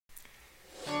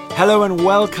Hello and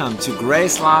welcome to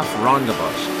Grace Life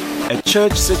Rondebosch, a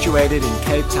church situated in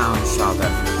Cape Town, South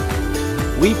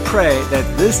Africa. We pray that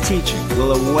this teaching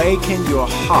will awaken your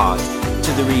heart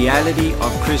to the reality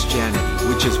of Christianity,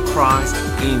 which is Christ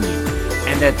in you,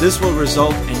 and that this will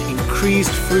result in increased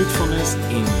fruitfulness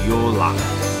in your life.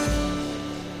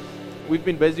 We've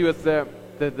been busy with the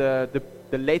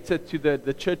letter to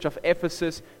the church of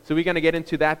Ephesus, so we're going to get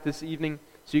into that this evening.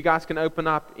 So you guys can open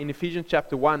up in Ephesians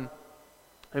chapter 1.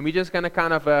 And we're just going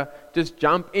to just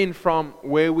jump in from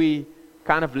where we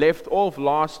kind of left off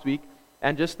last week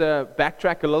and just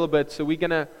backtrack a little bit. So we're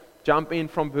going to jump in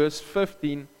from verse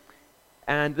 15.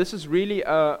 And this is really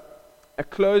a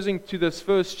closing to this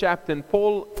first chapter. And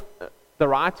Paul, the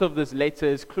writer of this letter,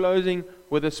 is closing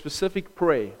with a specific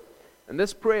prayer. And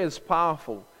this prayer is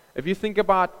powerful. If you think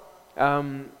about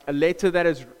a letter that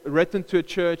is written to a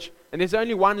church, and there's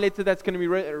only one letter that's going to be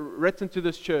written to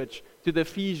this church, to the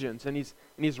Ephesians, and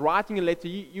he's writing a letter,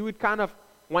 you would kind of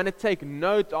want to take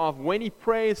note of when he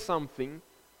prays something,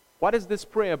 what is this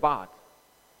prayer about?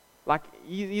 Like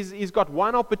he's got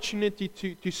one opportunity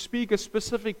to speak a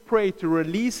specific prayer, to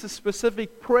release a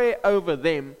specific prayer over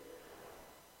them.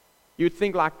 You'd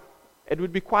think like it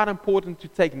would be quite important to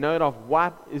take note of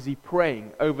what is he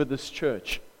praying over this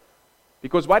church.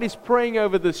 Because what he's praying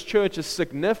over this church is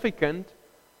significant,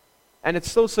 and it's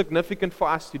still significant for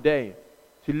us today.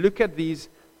 To look at these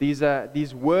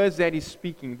words that he's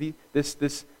speaking,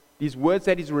 these words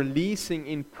that he's releasing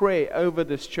in prayer over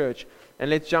this church. And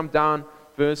let's jump down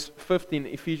verse 15,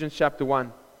 Ephesians chapter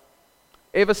 1.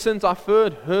 Ever since I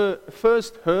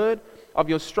first heard of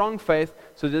your strong faith,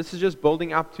 so this is just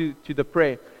building up to the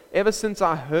prayer. Ever since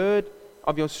I heard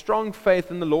of your strong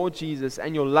faith in the Lord Jesus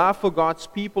and your love for God's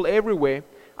people everywhere,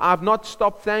 I have not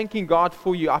stopped thanking God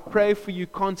for you. I pray for you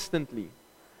constantly.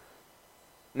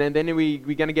 And then we're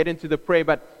going to get into the prayer,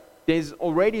 but there's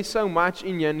already so much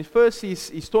in here. And first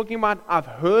he's talking about, I've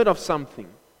heard of something.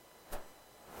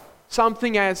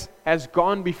 Something has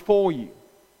gone before you.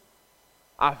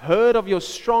 I've heard of your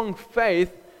strong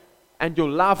faith and your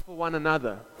love for one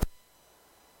another.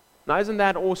 Now isn't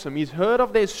that awesome? He's heard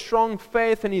of their strong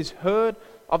faith and he's heard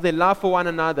of their love for one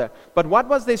another. But what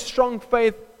was their strong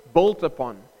faith built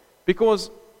upon? Because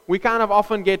we kind of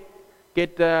often get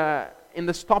in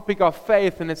this topic of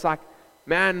faith, and it's like,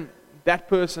 man, that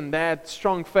person, that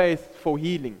strong faith for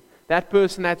healing. That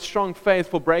person, that strong faith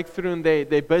for breakthrough in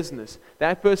their business.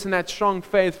 That person, that strong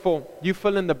faith for, you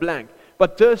fill in the blank.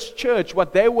 But this church,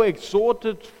 what they were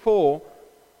exhorted for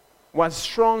was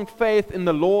strong faith in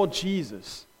the Lord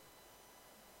Jesus.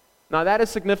 Now that is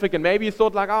significant. Maybe you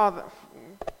thought like, oh,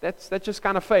 that's just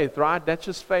kind of faith, right? That's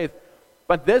just faith.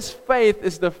 But this faith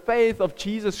is the faith of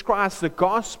Jesus Christ, the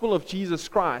gospel of Jesus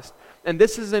Christ. And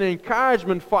this is an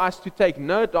encouragement for us to take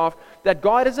note of, that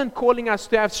God isn't calling us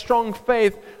to have strong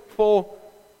faith for,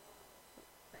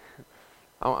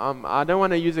 I don't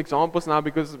want to use examples now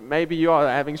because maybe you are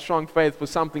having strong faith for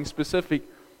something specific.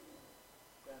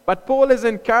 But Paul is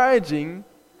encouraging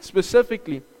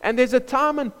specifically, and there's a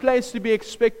time and place to be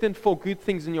expectant for good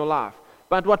things in your life.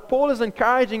 But what Paul is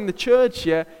encouraging the church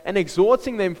here and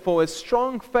exhorting them for is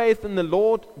strong faith in the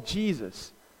Lord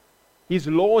Jesus. His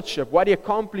lordship, what he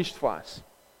accomplished for us.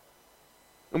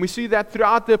 And we see that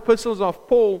throughout the epistles of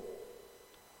Paul,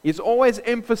 he's always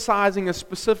emphasizing a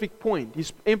specific point.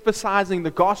 He's emphasizing the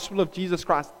gospel of Jesus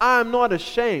Christ. I am not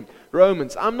ashamed,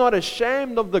 Romans, I'm not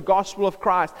ashamed of the gospel of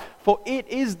Christ, for it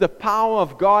is the power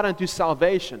of God unto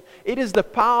salvation. It is the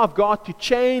power of God to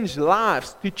change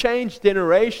lives, to change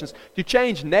generations, to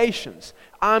change nations.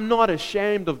 I'm not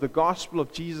ashamed of the gospel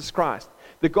of Jesus Christ.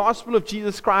 The gospel of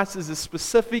Jesus Christ is a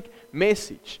specific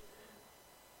message.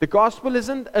 The gospel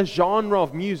isn't a genre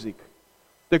of music.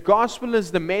 The gospel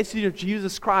is the message of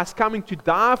Jesus Christ coming to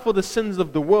die for the sins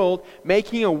of the world,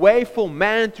 making a way for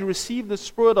man to receive the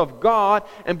Spirit of God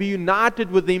and be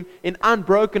united with Him in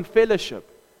unbroken fellowship.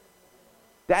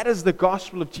 That is the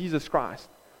gospel of Jesus Christ.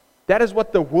 That is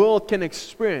what the world can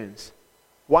experience.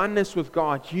 Oneness with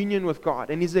God, union with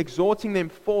God. And He's exhorting them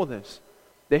for this.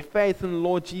 Their faith in the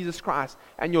Lord Jesus Christ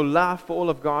and your love for all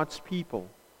of God's people.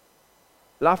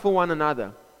 Love for one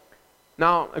another.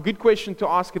 Now, a good question to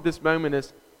ask at this moment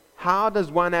is, how does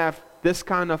one have this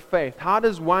kind of faith? How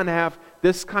does one have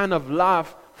this kind of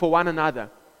love for one another?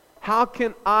 How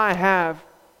can I have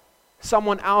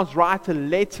someone else write a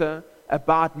letter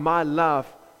about my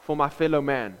love for my fellow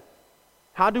man?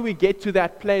 How do we get to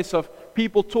that place of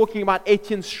people talking about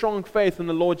Etienne's strong faith in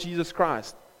the Lord Jesus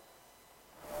Christ?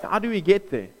 How do we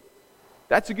get there?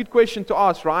 That's a good question to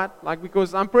ask, right? Like,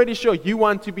 because I'm pretty sure you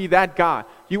want to be that guy.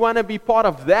 You want to be part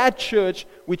of that church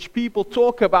which people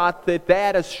talk about, that they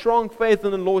had a strong faith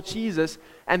in the Lord Jesus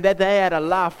and that they had a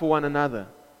love for one another.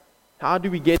 How do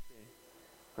we get there?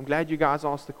 I'm glad you guys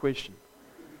asked the question.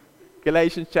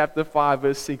 Galatians chapter 5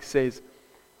 verse 6 says,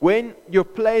 when you're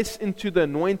placed into the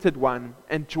Anointed One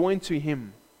and joined to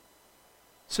Him,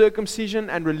 circumcision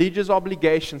and religious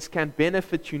obligations can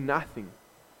benefit you nothing.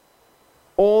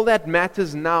 All that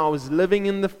matters now is living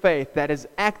in the faith that is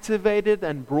activated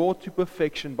and brought to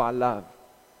perfection by love.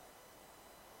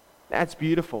 That's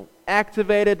beautiful.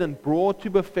 Activated and brought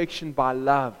to perfection by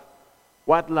love.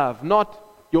 What love? Not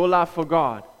your love for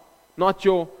God.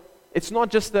 It's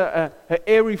not just a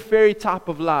airy fairy type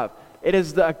of love. It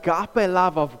is the agape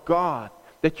love of God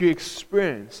that you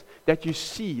experience, that you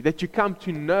see, that you come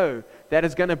to know, that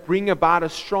is going to bring about a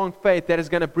strong faith, that is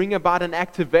going to bring about an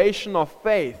activation of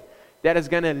faith, that is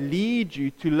going to lead you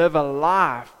to live a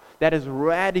life that is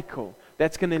radical,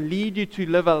 that's going to lead you to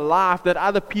live a life that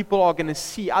other people are going to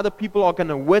see, other people are going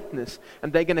to witness,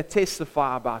 and they're going to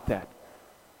testify about that.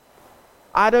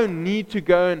 I don't need to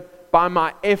go and by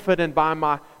my effort and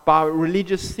by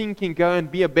religious thinking go and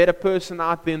be a better person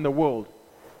out there in the world.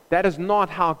 That is not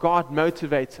how God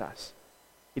motivates us.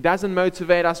 He doesn't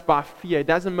motivate us by fear. He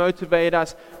doesn't motivate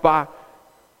us by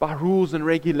rules and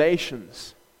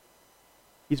regulations.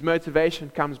 His motivation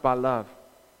comes by love.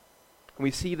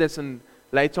 We see this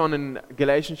later on in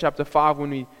Galatians chapter 5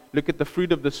 when we look at the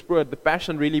fruit of the Spirit. The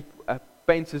Passion really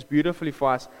paints this beautifully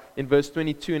for us in verse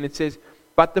 22, and it says,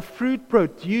 but the fruit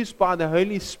produced by the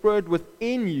Holy Spirit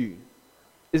within you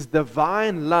is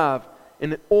divine love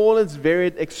in all its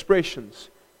varied expressions.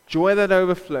 Joy that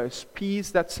overflows,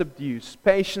 peace that subdues,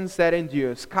 patience that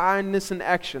endures, kindness in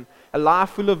action, a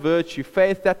life full of virtue,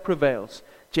 faith that prevails,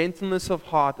 gentleness of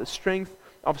heart, a strength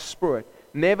of spirit.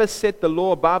 Never set the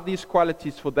law above these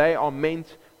qualities, for they are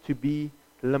meant to be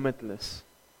limitless.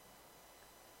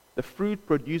 The fruit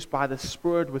produced by the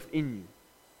Spirit within you.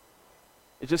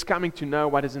 It's just coming to know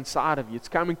what is inside of you. It's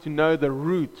coming to know the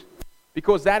root.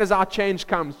 Because that is how change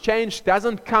comes. Change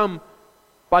doesn't come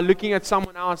by looking at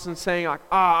someone else and saying like,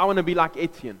 I want to be like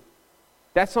Etienne.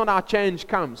 That's not how change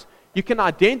comes. You can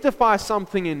identify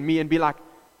something in me and be like,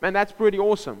 man, that's pretty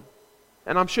awesome.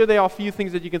 And I'm sure there are a few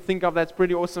things that you can think of that's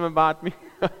pretty awesome about me.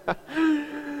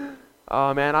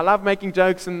 Oh man, I love making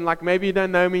jokes, and like maybe you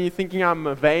don't know me, you're thinking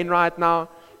I'm vain right now.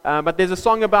 But there's a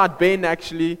song about Ben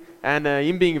actually, and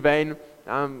him being vain.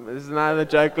 This is another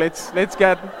joke. Let's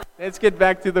get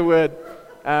back to the word.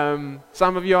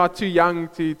 Some of you are too young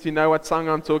to know what song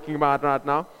I'm talking about right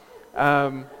now.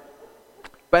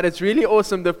 But it's really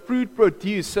awesome. The fruit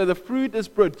produced. So the fruit is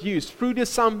produced. Fruit is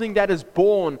something that is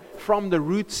born from the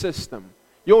root system.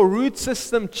 Your root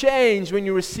system changed when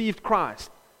you received Christ.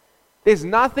 There's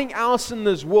nothing else in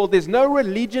this world. There's no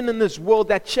religion in this world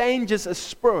that changes a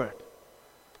spirit.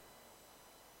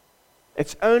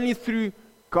 It's only through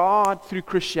God, through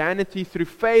Christianity, through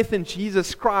faith in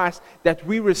Jesus Christ, that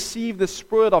we receive the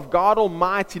Spirit of God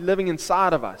Almighty living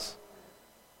inside of us.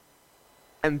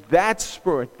 And that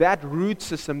Spirit, that root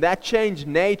system, that changed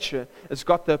nature has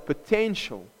got the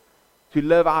potential to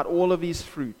live out all of these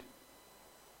fruit.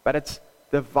 But it's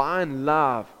divine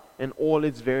love in all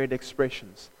its varied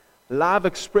expressions. Love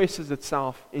expresses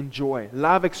itself in joy.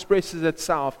 Love expresses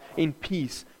itself in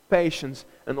peace, patience,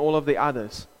 and all of the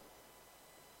others.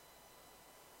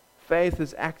 Faith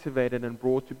is activated and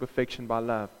brought to perfection by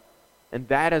love. And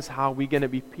that is how we're going to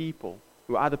be people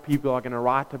who other people are going to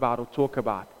write about or talk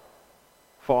about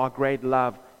for our great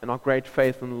love and our great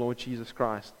faith in the Lord Jesus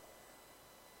Christ.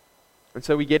 And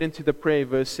so we get into the prayer,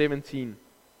 verse 17. It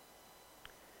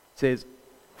says,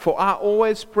 for I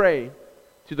always pray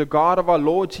to the God of our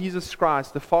Lord Jesus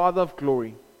Christ, the Father of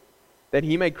glory, that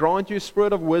He may grant you a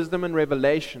spirit of wisdom and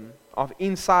revelation, of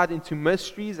insight into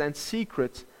mysteries and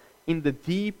secrets, in the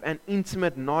deep and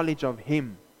intimate knowledge of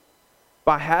Him,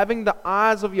 by having the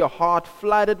eyes of your heart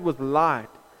flooded with light,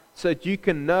 so that you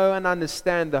can know and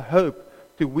understand the hope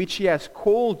to which He has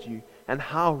called you, and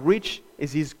how rich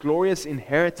is His glorious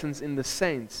inheritance in the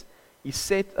saints, His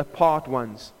set apart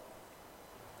ones.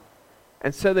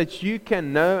 And so that you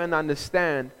can know and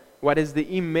understand what is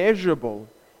the immeasurable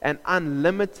and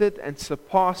unlimited and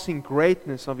surpassing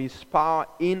greatness of His power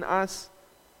in us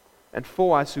and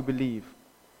for us who believe,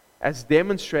 as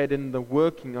demonstrated in the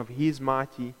working of His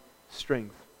mighty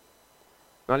strength.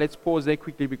 Now let's pause there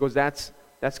quickly, because that's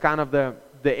kind of the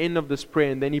end of this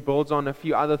prayer, and then he builds on a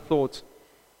few other thoughts.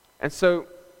 And so,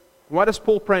 what is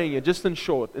Paul praying here? Just in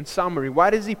short, in summary,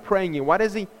 what is he praying here? What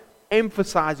is he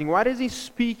emphasizing? What is he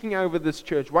speaking over this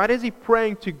church? What is he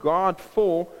praying to God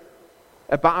for?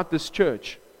 about this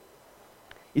church.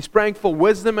 He's praying for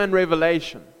wisdom and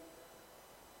revelation.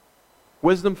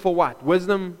 Wisdom for what?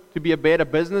 Wisdom to be a better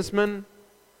businessman.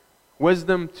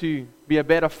 Wisdom to be a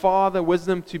better father.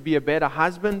 Wisdom to be a better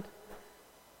husband.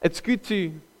 It's good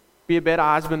to be a better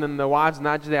husband and the wives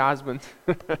nudge their husbands.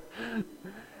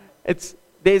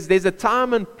 There's a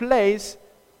time and place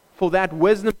for that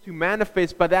wisdom to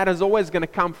manifest, but that is always going to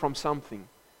come from something.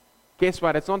 Guess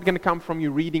what? It's not going to come from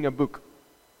you reading a book,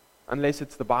 unless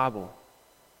it's the Bible.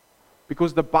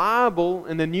 Because the Bible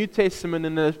in the New Testament,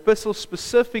 in the epistle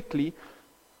specifically,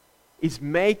 is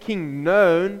making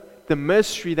known the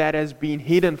mystery that has been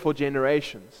hidden for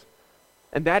generations.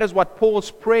 And that is what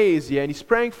Paul's prayer is here. And he's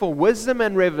praying for wisdom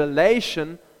and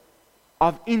revelation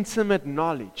of intimate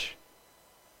knowledge.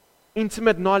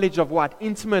 Intimate knowledge of what?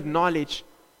 Intimate knowledge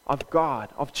of God,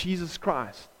 of Jesus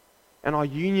Christ, and our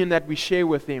union that we share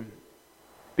with Him.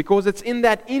 Because it's in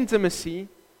that intimacy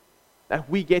that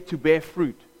we get to bear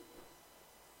fruit.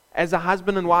 As a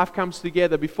husband and wife comes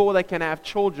together, before they can have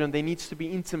children, there needs to be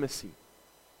intimacy.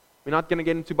 We're not going to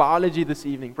get into biology this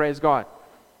evening, praise God.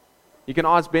 You can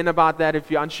ask Ben about that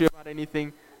if you're unsure about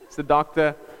anything. It's the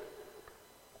doctor.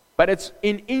 But it's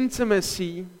in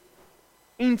intimacy,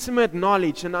 intimate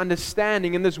knowledge and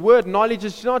understanding. And this word knowledge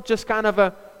is not just kind of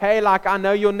a, hey, like I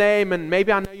know your name and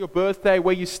maybe I know your birthday,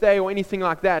 where you stay or anything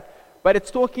like that. But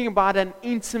it's talking about an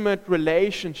intimate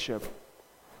relationship.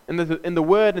 In the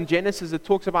word in Genesis, it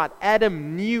talks about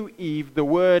Adam knew Eve. The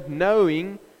word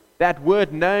knowing, that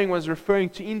word knowing was referring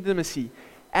to intimacy.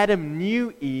 Adam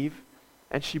knew Eve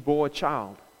and she bore a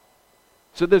child.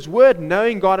 So this word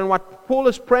knowing God, and what Paul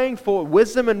is praying for,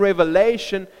 wisdom and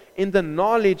revelation in the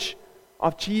knowledge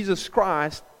of Jesus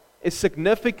Christ, is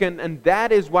significant, and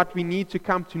that is what we need to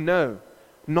come to know.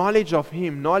 Knowledge of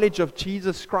Him, knowledge of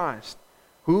Jesus Christ,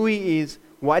 who He is,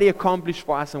 what He accomplished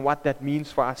for us, and what that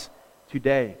means for us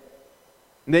today.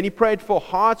 And then he prayed for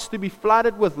hearts to be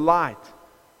flooded with light.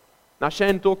 Now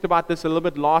Shane talked about this a little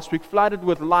bit last week, flooded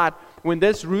with light. When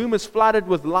this room is flooded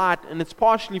with light, and it's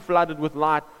partially flooded with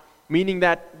light, meaning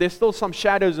that there's still some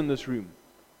shadows in this room.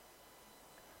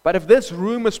 But if this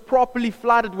room is properly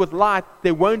flooded with light,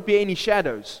 there won't be any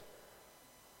shadows.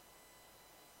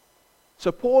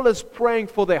 So Paul is praying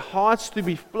for their hearts to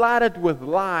be flooded with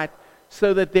light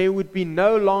so that there would be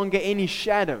no longer any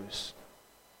shadows.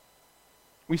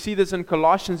 We see this in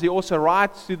Colossians. He also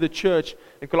writes to the church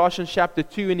in Colossians chapter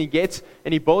 2, and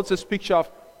he builds this picture of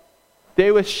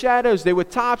there were shadows, there were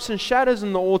types and shadows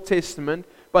in the Old Testament,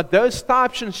 but those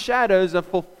types and shadows are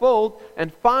fulfilled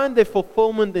and find their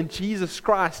fulfillment in Jesus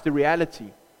Christ, the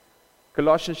reality.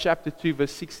 Colossians chapter 2,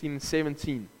 verse 16 and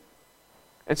 17.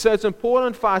 And so it's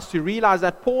important for us to realize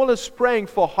that Paul is praying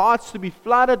for hearts to be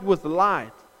flooded with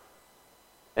light.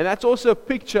 And that's also a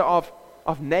picture of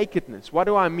nakedness. What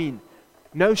do I mean?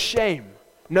 No shame,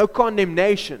 no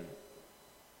condemnation.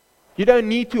 You don't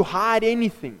need to hide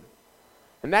anything.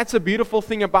 And that's a beautiful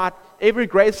thing about every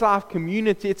Grace Life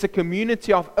community. It's a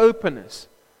community of openness.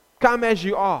 Come as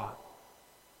you are.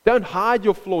 Don't hide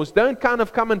your flaws. Don't kind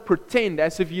of come and pretend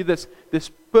as if you're this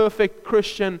perfect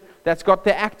Christian that's got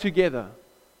their act together.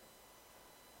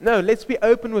 No, let's be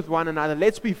open with one another.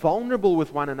 Let's be vulnerable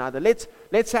with one another.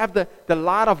 Let's have the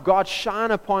light of God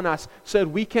shine upon us so that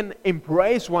we can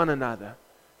embrace one another.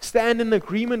 Stand in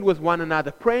agreement with one another.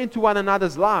 Pray into one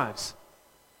another's lives.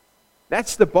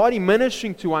 That's the body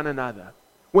ministering to one another.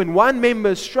 When one member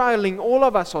is struggling, all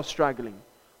of us are struggling.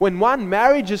 When one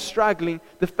marriage is struggling,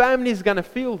 the family is going to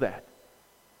feel that.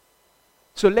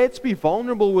 So let's be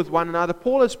vulnerable with one another.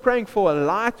 Paul is praying for a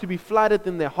light to be flooded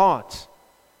in their hearts.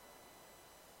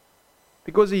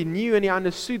 Because he knew and he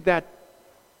understood that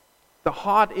the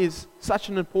heart is such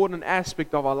an important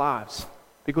aspect of our lives.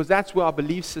 Because that's where our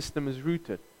belief system is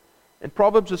rooted. And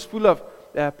Proverbs is full of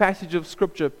passage of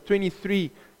Scripture, 23,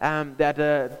 that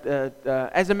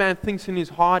as a man thinks in his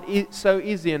heart, so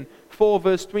is he. And 4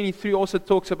 verse 23 also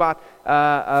talks about,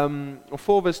 or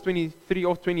 4 verse 23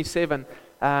 or 27,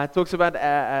 talks about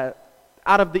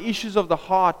out of the issues of the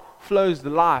heart flows the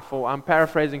life, or I'm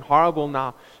paraphrasing horrible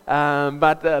now,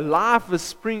 but life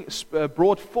is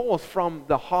brought forth from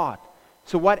the heart.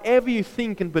 So whatever you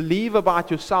think and believe about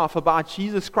yourself, about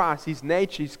Jesus Christ, His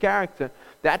nature, His character,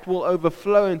 that will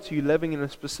overflow into you living in a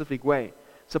specific way.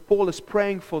 So Paul is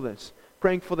praying for this,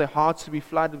 praying for their hearts to be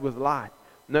flooded with light,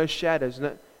 no shadows,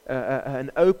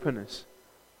 an openness.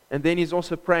 And then he's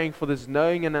also praying for this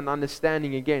knowing and an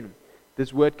understanding again.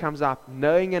 This word comes up,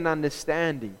 knowing and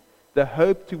understanding, the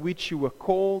hope to which you were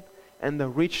called and the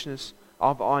richness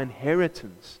of our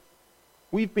inheritance.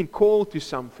 We've been called to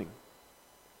something.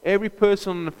 Every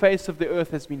person on the face of the earth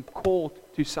has been called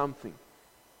to something.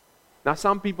 Now,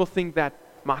 some people think that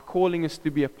my calling is to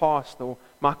be a pastor, or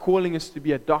my calling is to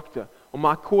be a doctor, or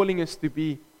my calling is to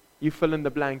be, you fill in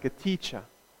the blank, a teacher.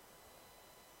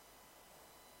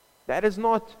 That is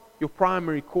not your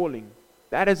primary calling.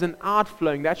 That is an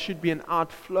outflowing. That should be an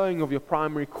outflowing of your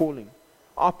primary calling.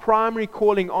 Our primary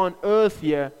calling on earth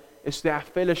here is to have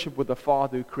fellowship with the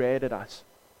Father who created us.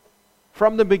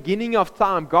 From the beginning of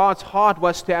time, God's heart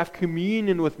was to have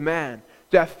communion with man,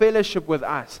 to have fellowship with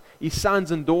us, His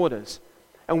sons and daughters.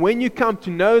 And when you come to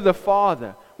know the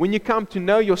Father, when you come to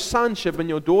know your sonship and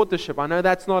your daughtership, I know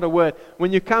that's not a word,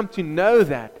 when you come to know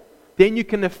that, then you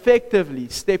can effectively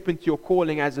step into your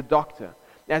calling as a doctor,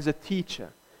 as a teacher,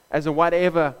 as a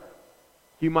whatever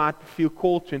you might feel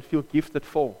called to and feel gifted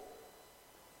for.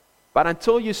 But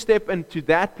until you step into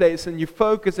that place and you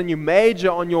focus and you major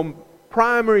on your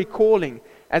primary calling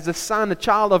as a son, a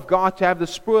child of God, to have the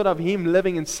Spirit of Him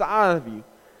living inside of you,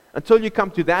 until you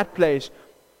come to that place,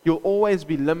 you'll always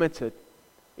be limited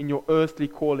in your earthly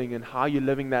calling and how you're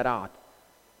living that out,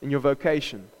 in your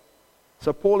vocation.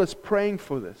 So Paul is praying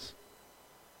for this,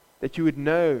 that you would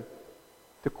know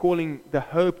the calling, the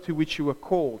hope to which you were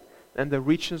called, and the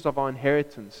riches of our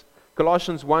inheritance.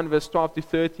 Colossians 1 verse 12 to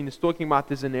 13 is talking about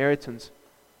this inheritance,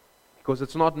 because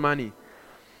it's not money.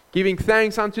 Giving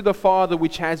thanks unto the Father,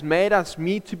 which has made us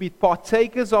meet to be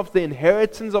partakers of the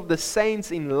inheritance of the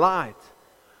saints in light,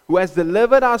 who has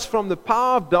delivered us from the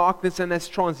power of darkness and has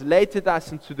translated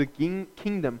us into the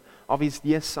kingdom of His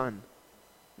dear Son.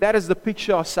 That is the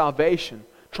picture of salvation,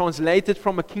 translated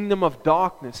from a kingdom of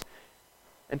darkness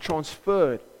and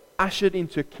transferred, ushered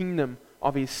into a kingdom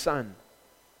of His Son.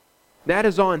 That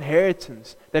is our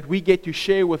inheritance that we get to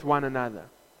share with one another.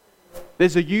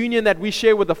 There's a union that we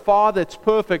share with the Father. It's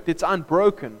perfect, it's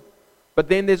unbroken. But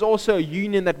then there's also a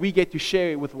union that we get to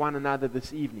share with one another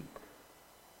this evening.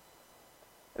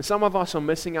 And some of us are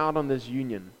missing out on this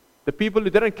union. The people who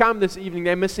didn't come this evening,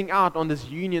 they're missing out on this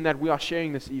union that we are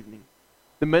sharing this evening.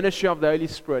 The ministry of the Holy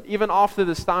Spirit. Even after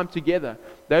this time together,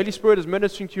 the Holy Spirit is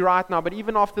ministering to you right now, but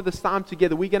even after this time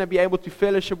together, we're going to be able to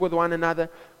fellowship with one another.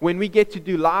 When we get to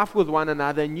do life with one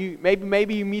another, and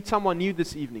maybe you meet someone new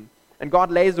this evening, and God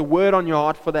lays a word on your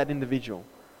heart for that individual.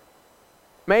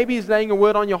 Maybe He's laying a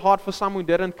word on your heart for someone who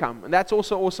didn't come, and that's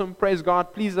also awesome. Praise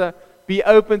God. Please be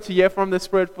open to hear from the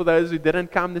Spirit for those who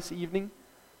didn't come this evening,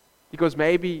 because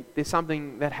maybe there's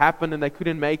something that happened and they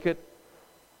couldn't make it.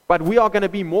 But we are going to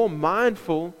be more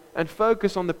mindful and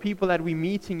focus on the people that we're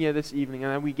meeting here this evening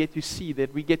and that we get to see,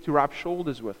 that we get to rub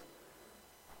shoulders with.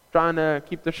 Trying to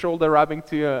keep the shoulder rubbing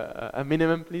to a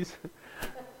minimum, please.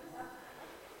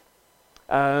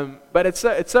 But it's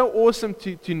so awesome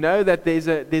to know that there's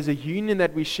a union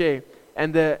that we share.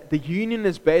 And the union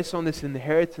is based on this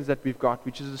inheritance that we've got,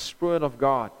 which is the Spirit of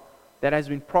God that has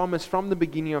been promised from the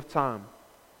beginning of time.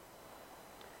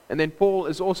 And then Paul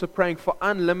is also praying for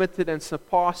unlimited and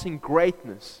surpassing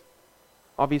greatness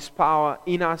of His power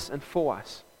in us and for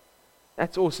us.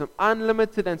 That's awesome.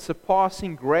 Unlimited and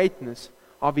surpassing greatness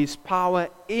of His power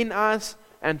in us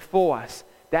and for us.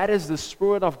 That is the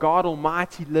Spirit of God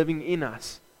Almighty living in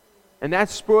us. And that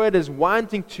Spirit is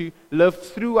wanting to live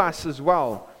through us as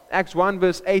well. Acts 1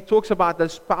 verse 8 talks about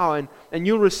this power, and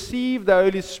you'll receive the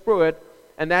Holy Spirit.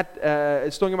 And that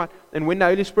is talking about, and when the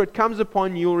Holy Spirit comes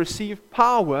upon you, you'll receive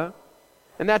power.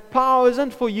 And that power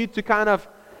isn't for you to kind of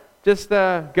just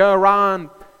go around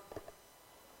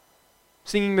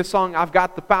singing the song, I've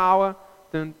got the power.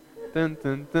 Dun, dun,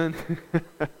 dun, dun.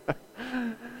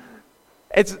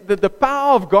 It's the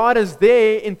power of God is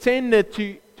there intended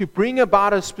to bring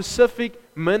about a specific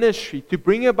ministry, to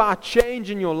bring about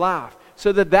change in your life.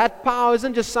 So that power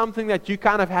isn't just something that you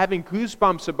kind of having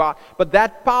goosebumps about, but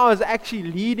that power is actually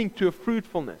leading to a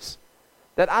fruitfulness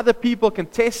that other people can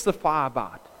testify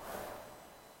about.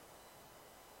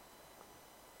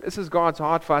 This is God's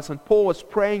heart for us, and Paul was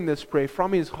praying this prayer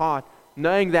from his heart,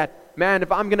 knowing that, man,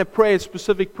 if I'm going to pray a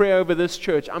specific prayer over this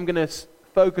church, I'm going to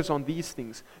focus on these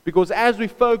things. Because as we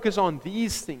focus on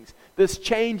these things, this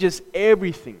changes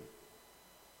everything.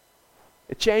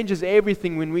 It changes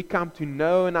everything when we come to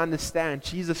know and understand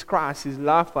Jesus Christ, His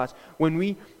love for us. When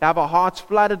we have our hearts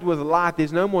flooded with light,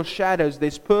 there's no more shadows,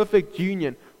 there's perfect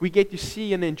union. We get to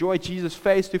see and enjoy Jesus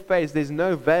face to face. There's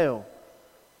no veil.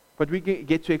 But we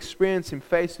get to experience Him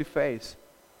face to face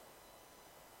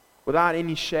without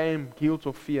any shame, guilt,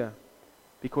 or fear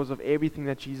because of everything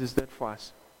that Jesus did for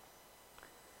us.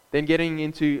 Then getting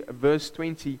into verse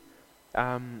 20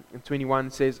 and 21,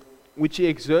 it says, which He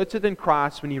exerted in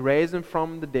Christ when He raised Him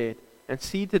from the dead and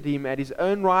seated Him at His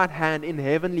own right hand in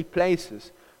heavenly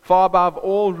places, far above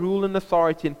all rule and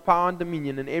authority and power and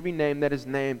dominion and every name that is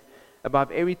named,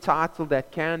 above every title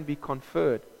that can be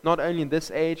conferred, not only in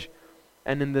this age,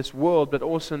 and in this world, but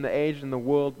also in the age and the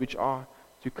world which are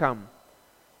to come.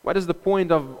 What is the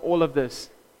point of all of this?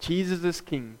 Jesus is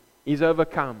King. He's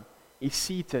overcome. He's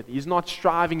seated. He's not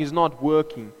striving. He's not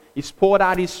working. He's poured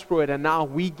out His Spirit, and now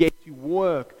we get to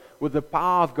work with the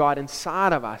power of God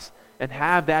inside of us and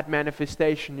have that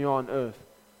manifestation here on earth.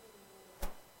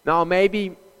 Now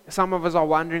maybe some of us are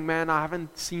wondering, man, I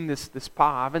haven't seen this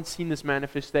power. I haven't seen this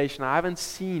manifestation. I haven't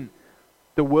seen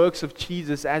the works of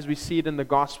Jesus as we see it in the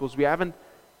Gospels. We haven't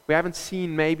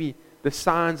seen maybe the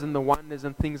signs and the wonders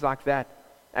and things like that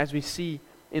as we see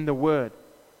in the Word.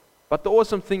 But the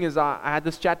awesome thing is I had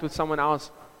this chat with someone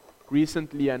else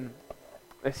recently, and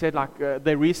they said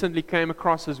they recently came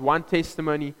across this one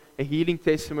testimony, a healing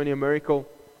testimony, a miracle,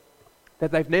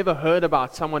 that they've never heard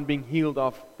about someone being healed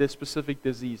of this specific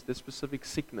disease, this specific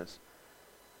sickness.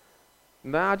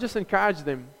 And I just encourage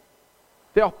them.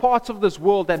 There are parts of this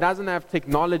world that doesn't have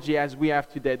technology as we have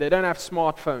today. They don't have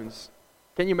smartphones.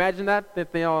 Can you imagine that?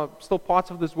 That there are still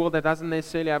parts of this world that doesn't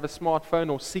necessarily have a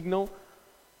smartphone or signal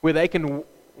where they can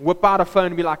whip out a phone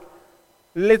and be like,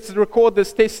 let's record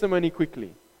this testimony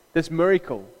quickly, this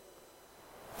miracle.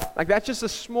 Like that's just a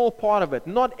small part of it.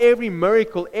 Not every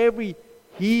miracle, every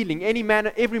healing,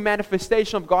 every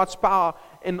manifestation of God's power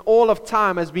in all of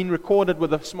time has been recorded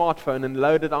with a smartphone and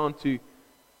loaded onto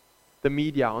the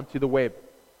media, onto the web.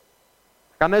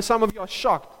 I know some of you are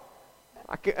shocked.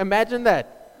 I can imagine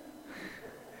that.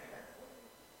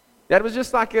 That was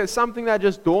just like something that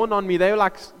just dawned on me. They were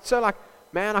like,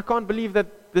 man, I can't believe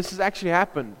that this has actually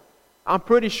happened. I'm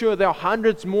pretty sure there are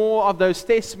hundreds more of those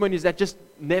testimonies that just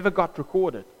never got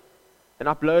recorded and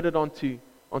uploaded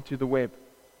onto the web.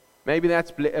 Maybe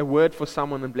that's a word for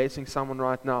someone and blessing someone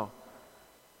right now.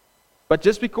 But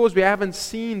just because we haven't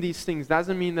seen these things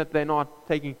doesn't mean that they're not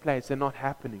taking place, they're not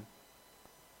happening.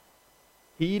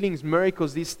 Healings,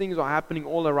 miracles, these things are happening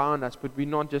all around us, but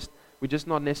we're just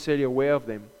not necessarily aware of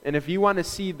them. And if you want to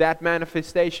see that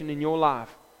manifestation in your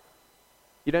life,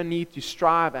 you don't need to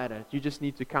strive at it. You just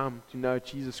need to come to know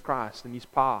Jesus Christ and His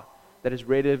power that is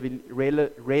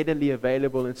readily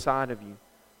available inside of you.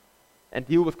 And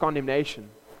deal with condemnation,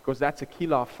 because that's a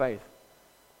killer of faith.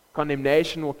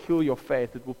 Condemnation will kill your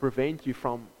faith. It will prevent you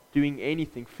from doing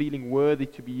anything, feeling worthy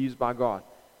to be used by God.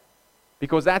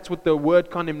 Because that's what the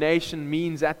word condemnation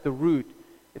means at the root.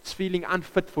 It's feeling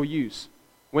unfit for use.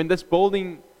 When this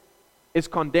building is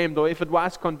condemned, or if it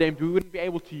was condemned, we wouldn't be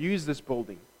able to use this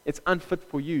building. It's unfit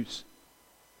for use.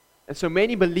 And so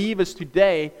many believers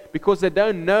today, because they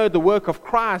don't know the work of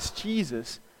Christ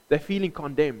Jesus, they're feeling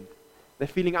condemned. They're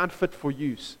feeling unfit for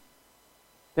use.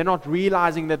 They're not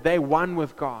realizing that they're one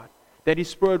with God, that His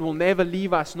Spirit will never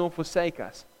leave us nor forsake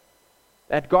us,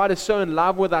 that God is so in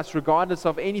love with us regardless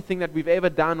of anything that we've ever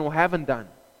done or haven't done.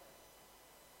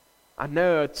 I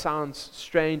know it sounds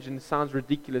strange and it sounds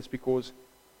ridiculous because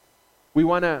we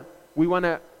want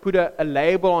to put a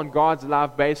label on God's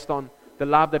love based on the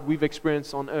love that we've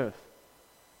experienced on earth.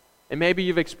 And maybe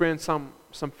you've experienced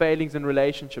some failings in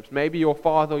relationships. Maybe your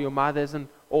father or your mother isn't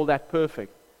all that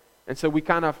perfect. And so we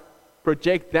kind of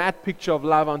project that picture of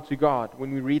love onto God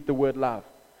when we read the word love.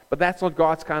 But that's not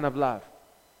God's kind of love.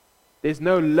 There's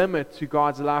no limit to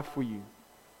God's love for you.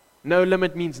 No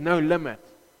limit means no limit.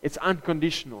 It's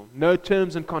unconditional. No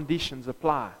terms and conditions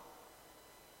apply.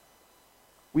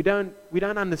 We don't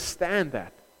understand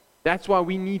that. That's why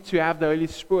we need to have the Holy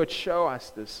Spirit show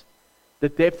us this, the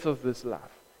depth of this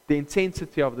love, the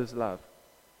intensity of this love.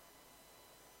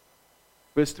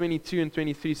 Verse 22 and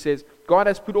 23 says, God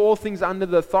has put all things under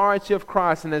the authority of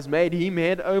Christ and has made Him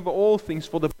head over all things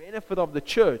for the benefit of the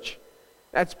church.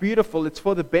 That's beautiful. It's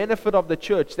for the benefit of the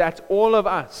church. That's all of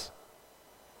us.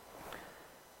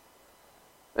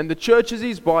 And the church is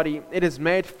His body. It is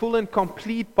made full and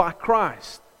complete by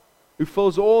Christ, who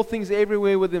fills all things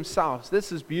everywhere with Himself.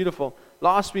 This is beautiful.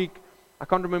 Last week, I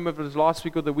can't remember if it was last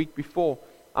week or the week before,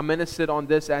 I ministered on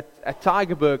this at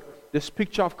Tygerberg, this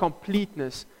picture of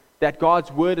completeness that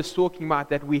God's Word is talking about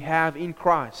that we have in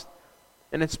Christ.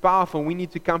 And it's powerful. We need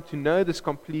to come to know this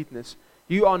completeness.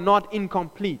 You are not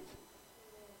incomplete.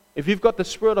 If you've got the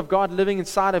Spirit of God living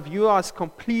inside of you, you are as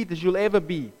complete as you'll ever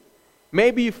be.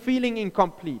 Maybe you're feeling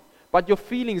incomplete, but your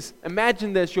feelings,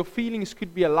 imagine this, your feelings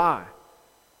could be a lie.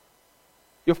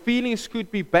 Your feelings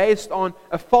could be based on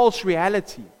a false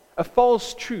reality, a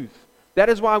false truth. That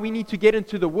is why we need to get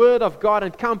into the Word of God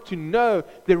and come to know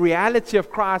the reality of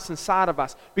Christ inside of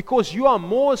us. Because you are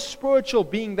more a spiritual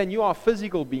being than you are a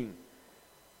physical being.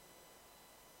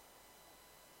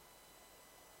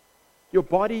 Your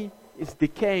body is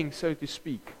decaying, so to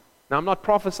speak. Now, I'm not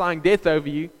prophesying death over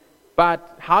you,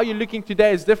 but how you're looking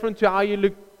today is different to how you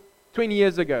looked 20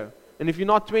 years ago. And if you're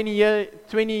not 20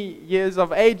 years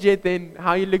of age yet, then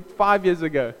how you looked 5 years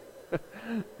ago.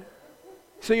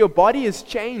 So your body is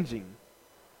changing.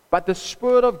 But the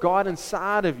Spirit of God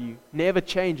inside of you never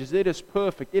changes. It is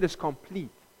perfect. It is complete.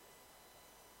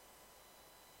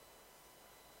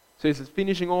 So he's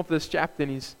finishing off this chapter,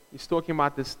 and he's talking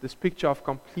about this picture of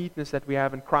completeness that we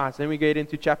have in Christ. Then we get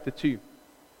into chapter 2,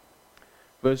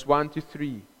 verse 1 to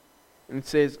 3. And it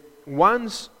says,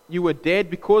 once you were dead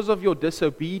because of your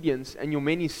disobedience and your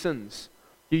many sins.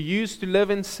 You used to live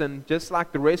in sin just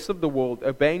like the rest of the world,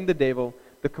 obeying the devil,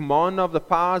 the commander of the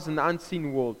powers in the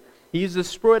unseen world. He is the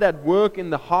spirit at work in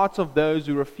the hearts of those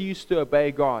who refuse to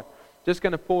obey God. Just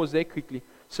going to pause there quickly.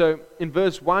 So in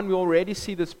verse 1, we already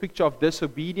see this picture of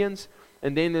disobedience,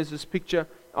 and then there's this picture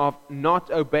of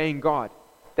not obeying God.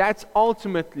 That's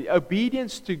ultimately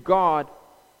obedience to God.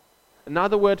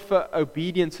 Another word for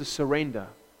obedience is surrender.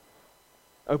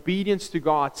 Obedience to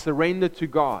God, surrender to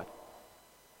God.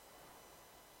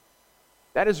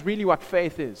 That is really what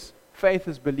faith is. Faith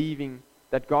is believing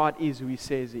that God is who He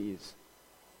says He is.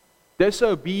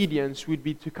 Disobedience would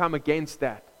be to come against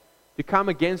that. To come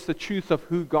against the truth of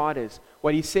who God is,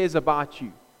 what He says about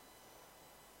you.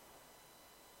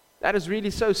 That is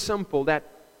really so simple that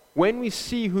when we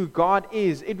see who God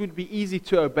is, it would be easy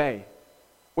to obey.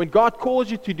 When God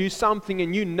calls you to do something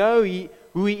and you know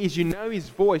who He is, you know His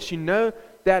voice, you know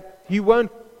that He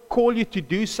won't call you to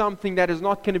do something that is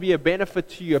not going to be a benefit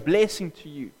to you, a blessing to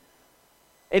you.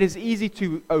 It is easy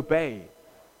to obey.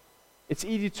 It's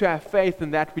easy to have faith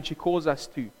in that which He calls us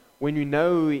to when we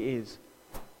know who He is.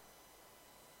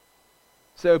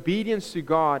 So obedience to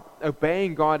God,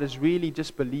 obeying God, is really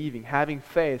just believing, having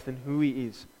faith in who He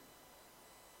is.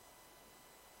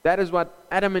 That is what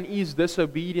Adam and Eve's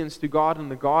disobedience to God in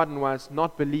the garden was,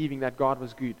 not believing that God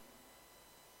was good.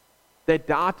 They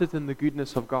doubted in the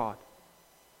goodness of God.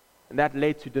 And that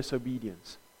led to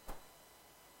disobedience.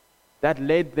 That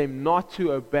led them not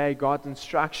to obey God's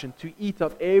instruction to eat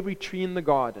of every tree in the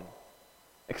garden,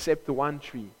 except the one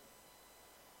tree.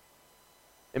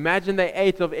 Imagine they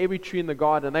ate of every tree in the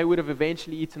garden, they would have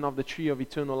eventually eaten of the tree of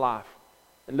eternal life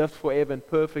and lived forever in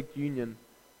perfect union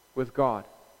with God.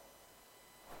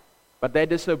 But they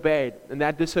disobeyed, and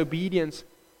that disobedience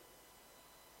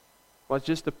was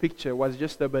just a picture, was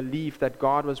just a belief that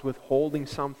God was withholding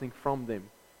something from them.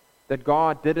 That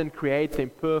God didn't create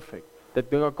them perfect. That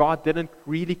God didn't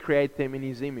really create them in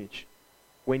His image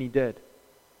when He did.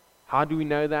 How do we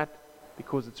know that?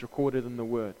 Because it's recorded in the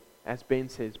Word. As Ben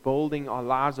says, building our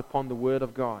lives upon the Word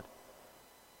of God.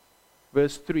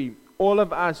 Verse 3, all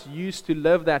of us used to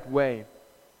live that way,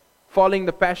 following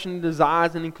the passionate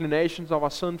desires and inclinations of our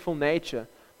sinful nature.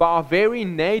 By our very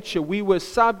nature, we were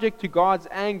subject to God's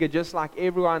anger just like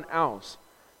everyone else.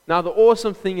 Now the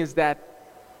awesome thing is that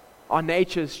our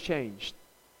nature has changed.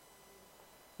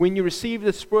 When you receive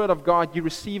the Spirit of God, you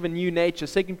receive a new nature.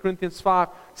 2 Corinthians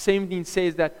 5:17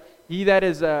 says that he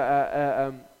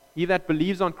that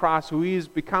believes on Christ, who is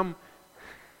become...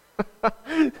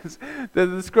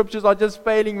 the scriptures are just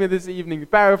failing me this evening,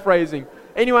 paraphrasing.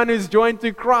 Anyone who's joined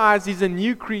to Christ, he's a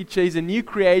new creature, he's a new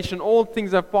creation. All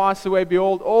things have passed away,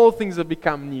 behold, all things have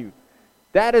become new.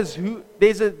 That is who.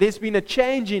 There's been a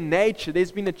change in nature.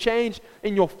 There's been a change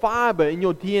in your fiber, in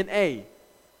your DNA.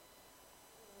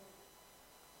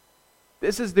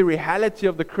 This is the reality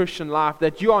of the Christian life,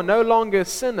 that you are no longer a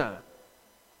sinner.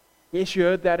 Yes, you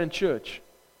heard that in church.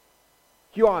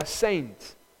 You are a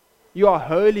saint. You are a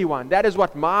holy one. That is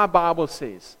what my Bible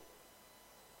says.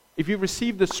 If you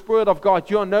receive the Spirit of God,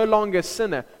 you are no longer a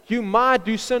sinner. You might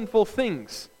do sinful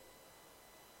things,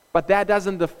 but that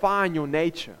doesn't define your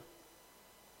nature.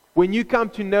 When you come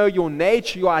to know your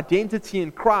nature, your identity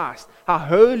in Christ, how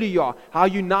holy you are, how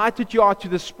united you are to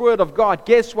the Spirit of God,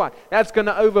 guess what? That's going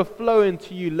to overflow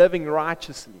into you living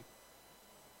righteously.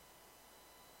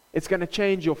 It's going to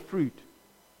change your fruit.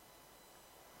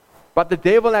 But the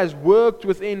devil has worked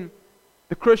within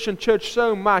the Christian church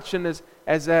so much and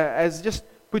has just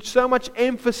put so much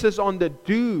emphasis on the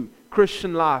do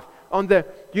Christian life. On the,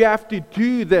 you have to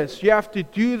do this, you have to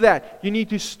do that, you need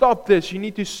to stop this, you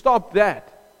need to stop that.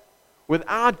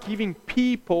 Without giving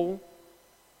people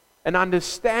an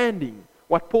understanding,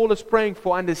 what Paul is praying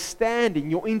for, understanding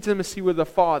your intimacy with the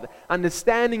Father,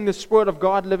 understanding the Spirit of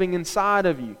God living inside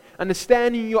of you,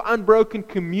 understanding your unbroken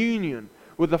communion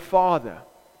with the Father,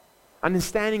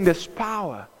 understanding this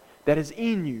power that is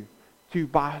in you to,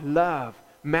 by love,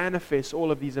 manifest all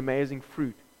of these amazing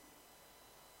fruit.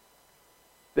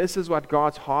 This is what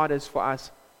God's heart is for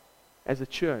us as a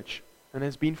church, and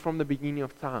has been from the beginning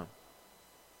of time.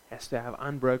 Has to have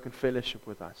unbroken fellowship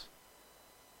with us,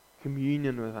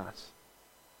 communion with us,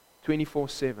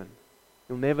 24/7.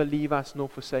 He'll never leave us nor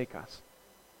forsake us.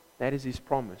 That is His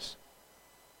promise.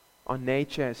 Our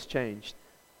nature has changed.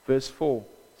 Verse 4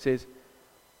 says,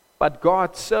 but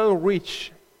God, so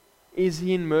rich is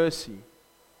He in mercy.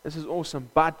 This is awesome.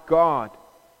 But God.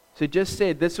 So it just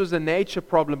said this was a nature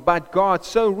problem. But God,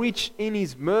 so rich in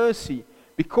His mercy,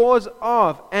 because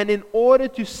of and in order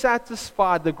to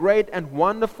satisfy the great and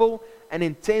wonderful and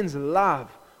intense love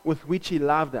with which He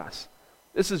loved us.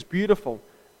 This is beautiful.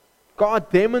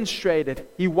 God demonstrated,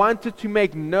 He wanted to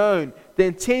make known the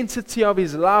intensity of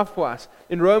His love for us.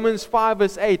 In Romans 5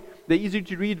 verse 8, the easy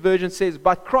to read version says,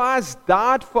 but Christ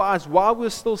died for us while we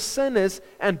were still sinners,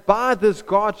 and by this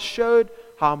God showed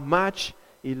how much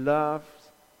He loves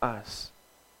us.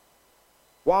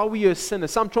 While we were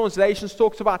sinners. Some translations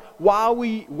talks about while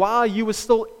you were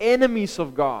still enemies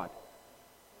of God.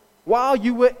 While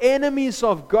you were enemies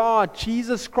of God,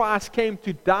 Jesus Christ came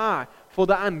to die for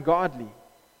the ungodly.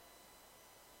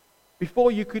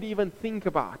 Before you could even think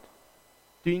about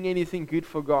doing anything good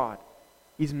for God,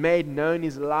 He's made known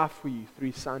His love for you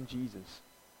through His Son Jesus.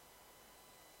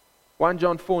 1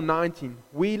 John 4:19,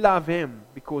 we love Him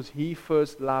because He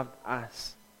first loved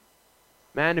us.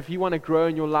 Man, if you want to grow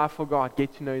in your love for God,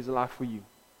 get to know His love for you.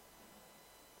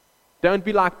 Don't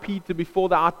be like Peter before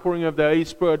the outpouring of the Holy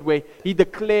Spirit, where he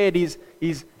declared his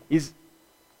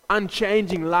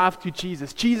unchanging love to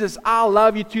Jesus. Jesus, I'll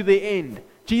love you to the end.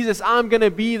 Jesus, I'm going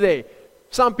to be there.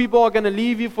 Some people are going to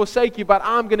leave you, forsake you, but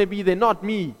I'm going to be there. Not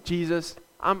me, Jesus.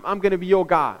 I'm going to be your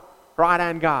guy,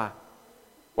 right-hand guy.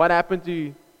 What happened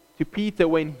to Peter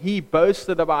when he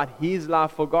boasted about his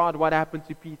love for God? What happened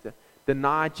to Peter?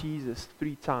 Denied Jesus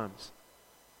 3 times.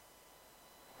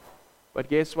 But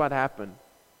guess what happened?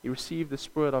 He received the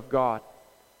Spirit of God,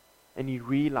 and he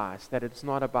realized that it's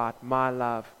not about my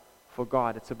love for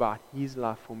God, it's about His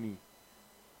love for me.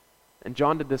 And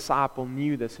John the disciple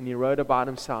knew this, and he wrote about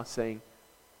himself saying,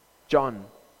 John,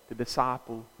 the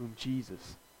disciple whom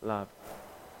Jesus loved.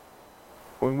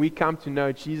 When we come to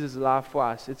know Jesus' love for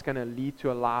us, it's going to lead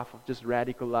to a life of just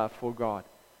radical love for God,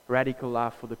 radical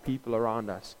love for the people around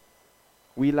us.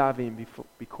 We love Him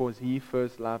because He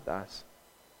first loved us.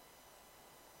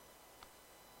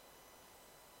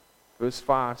 Verse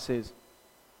 5 says,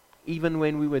 even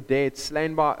when we were dead,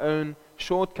 slain by our own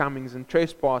shortcomings and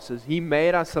trespasses, He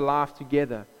made us alive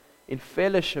together in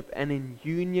fellowship and in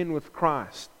union with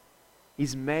Christ.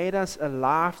 He's made us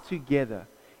alive together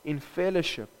in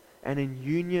fellowship and in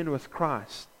union with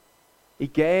Christ. He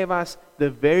gave us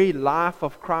the very life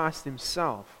of Christ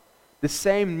Himself, the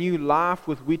same new life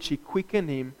with which He quickened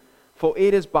Him, for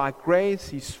it is by grace,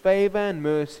 His favor and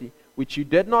mercy, which you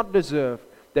did not deserve,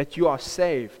 that you are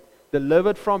saved,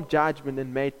 delivered from judgment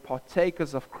and made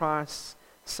partakers of Christ's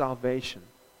salvation.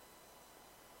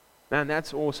 Man,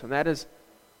 that's awesome. That is,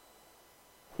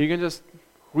 you can just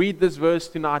read this verse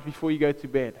tonight before you go to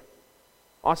bed.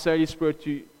 Ask the Holy Spirit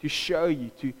to show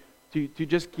you, to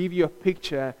just give you a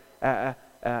picture,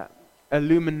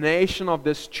 illumination of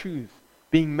this truth.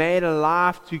 Being made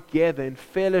alive together in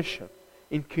fellowship,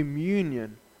 in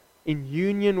communion, in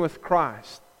union with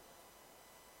Christ.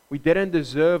 We didn't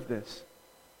deserve this,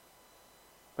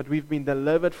 but we've been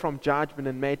delivered from judgment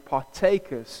and made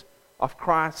partakers of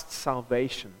Christ's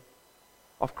salvation,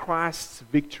 of Christ's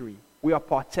victory. We are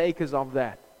partakers of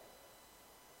that.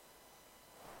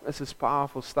 This is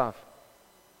powerful stuff.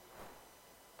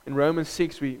 In Romans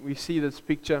 6, we see this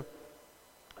picture.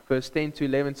 Verse 10 to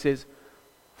 11 says,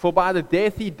 for by the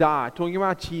death He died, talking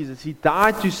about Jesus, He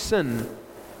died to sin,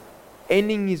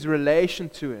 ending His relation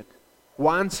to it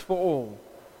once for all.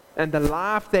 And the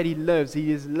life that He lives,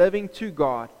 He is living to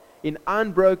God in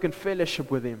unbroken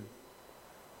fellowship with Him.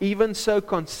 Even so,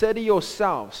 consider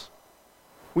yourselves.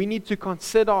 We need to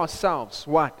consider ourselves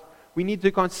what? We need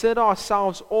to consider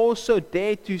ourselves also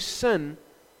dead to sin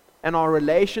and our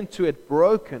relation to it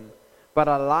broken, but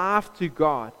alive to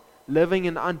God, living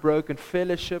in unbroken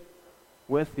fellowship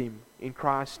with Him in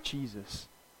Christ Jesus.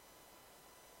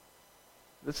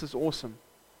 This is awesome.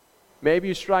 Maybe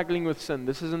you're struggling with sin.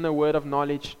 This isn't a word of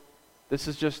knowledge. This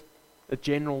is just a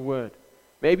general word.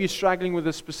 Maybe you're struggling with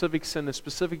a specific sin, a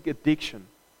specific addiction.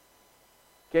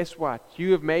 Guess what?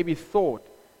 You have maybe thought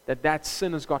that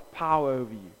sin has got power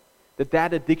over you,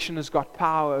 that addiction has got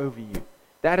power over you.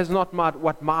 That is not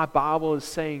what my Bible is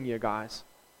saying here, guys.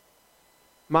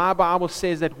 My Bible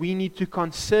says that we need to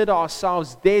consider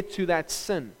ourselves dead to that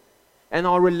sin and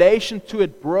our relation to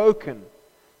it broken.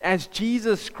 As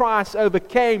Jesus Christ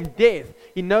overcame death,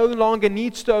 He no longer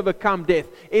needs to overcome death.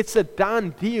 It's a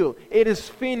done deal. It is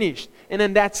finished. And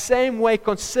in that same way,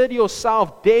 consider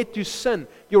yourself dead to sin,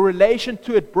 your relation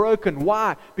to it broken.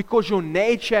 Why? Because your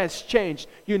nature has changed.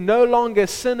 You're no longer a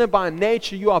sinner by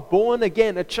nature. You are born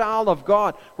again, a child of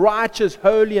God, righteous,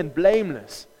 holy, and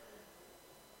blameless.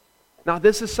 Now,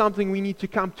 this is something we need to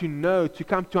come to know, to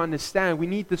come to understand. We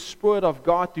need the Spirit of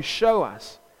God to show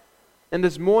us. And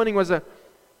this morning was a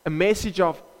message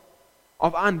of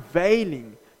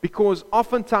unveiling, because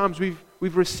oftentimes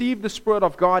we've received the Spirit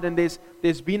of God, and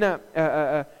there's been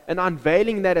an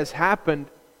unveiling that has happened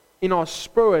in our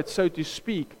spirit, so to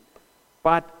speak.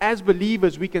 But as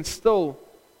believers, we can still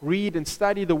read and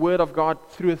study the Word of God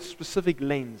through a specific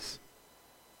lens.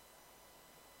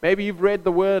 Maybe you've read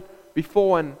the Word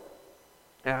before, and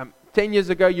 10 years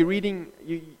ago,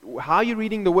 how you're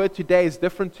reading the Word today is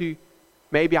different to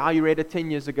maybe how you read it 10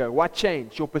 years ago. What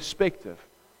changed? Your perspective,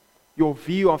 your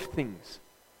view of things.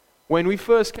 When I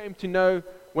first came to know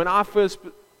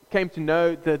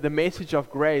the message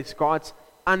of grace, God's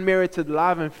unmerited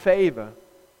love and favor,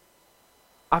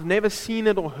 I've never seen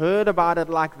it or heard about it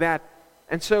like that.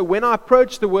 And so when I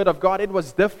approached the Word of God, it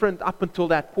was different up until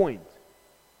that point.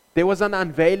 There was an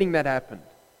unveiling that happened.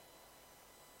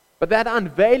 But that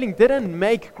unveiling didn't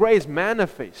make grace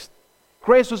manifest.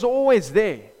 Grace was always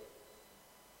there.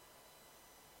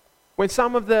 When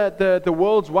some of the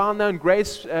world's well-known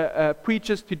grace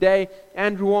preachers today,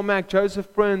 Andrew Womack,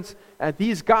 Joseph Prince,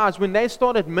 these guys, when they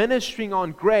started ministering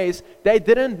on grace, they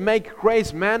didn't make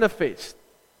grace manifest.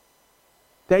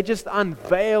 They just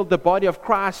unveiled the body of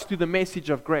Christ to the message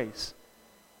of grace.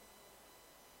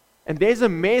 And there's a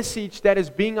message that is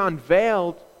being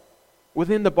unveiled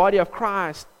within the body of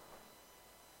Christ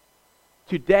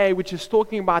today, which is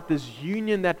talking about this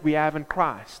union that we have in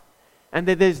Christ. And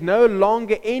that there's no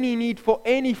longer any need for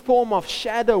any form of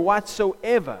shadow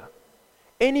whatsoever,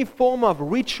 any form of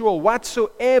ritual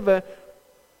whatsoever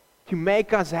to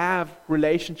make us have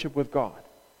relationship with God.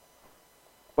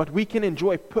 But we can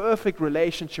enjoy perfect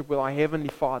relationship with our Heavenly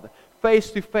Father, face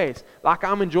to face, like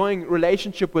I'm enjoying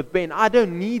relationship with Ben. I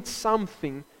don't need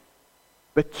something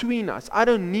between us. I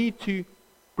don't need to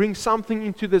bring something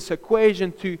into this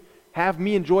equation to have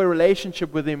me enjoy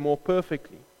relationship with Him more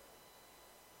perfectly.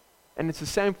 And it's the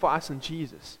same for us in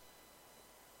Jesus.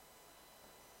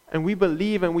 And we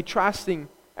believe and we're trusting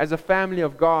as a family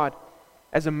of God,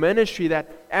 as a ministry,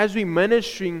 that as we're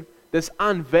ministering this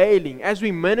unveiling, as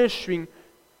we're ministering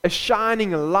a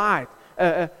shining light,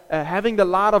 having the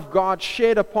light of God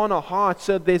shed upon our hearts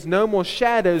so there's no more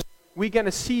shadows, we're going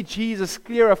to see Jesus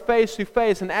clearer face to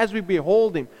face. And as we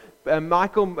behold Him,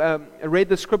 Michael read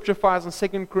the scripture for us in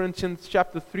 2 Corinthians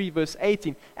chapter 3 verse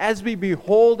 18. As we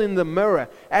behold in the mirror,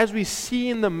 as we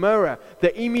see in the mirror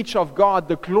the image of God,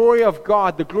 the glory of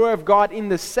God in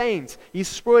the saints, His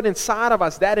Spirit inside of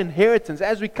us, that inheritance,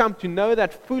 as we come to know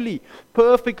that fully,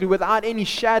 perfectly, without any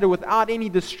shadow, without any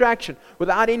distraction,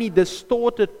 without any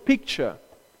distorted picture,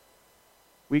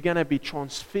 we're going to be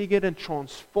transfigured and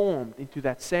transformed into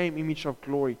that same image of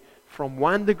glory, from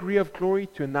one degree of glory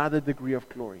to another degree of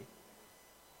glory.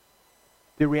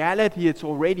 The reality, it's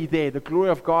already there. The glory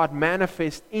of God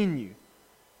manifests in you.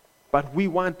 But we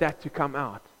want that to come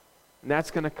out. And that's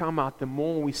going to come out the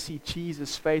more we see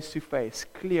Jesus face to face,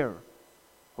 clear,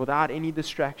 without any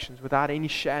distractions, without any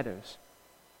shadows.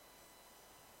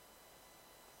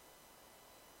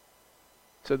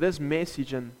 So this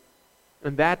message and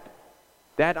that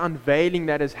unveiling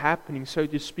that is happening, so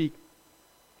to speak,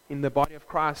 in the body of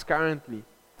Christ currently,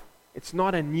 it's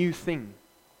not a new thing.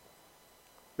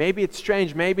 Maybe it's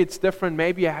strange, maybe it's different,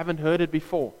 maybe you haven't heard it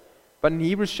before. But in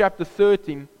Hebrews chapter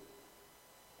 13,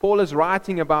 Paul is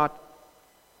writing about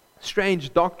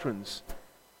strange doctrines.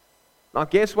 Now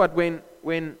guess what,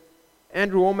 when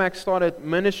Andrew Womack started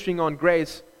ministering on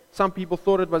grace, some people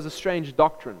thought it was a strange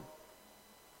doctrine.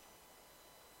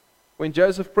 When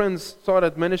Joseph Prince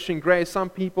started ministering grace, some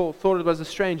people thought it was a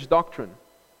strange doctrine.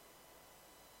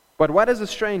 But what is a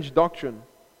strange doctrine?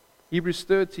 Hebrews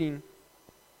 13,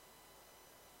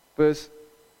 verse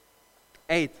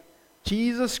 8.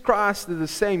 Jesus Christ is the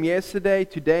same yesterday,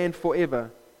 today, and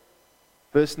forever.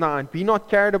 Verse 9. Be not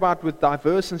carried about with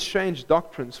diverse and strange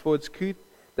doctrines, for it's good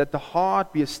that the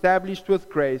heart be established with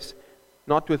grace,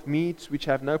 not with meats which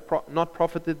have not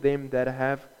profited them that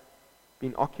have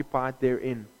been occupied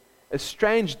therein. A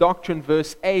strange doctrine,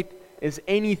 verse 8, is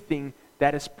anything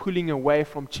that is pulling away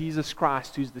from Jesus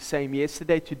Christ, who's the same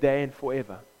yesterday, today, and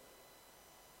forever.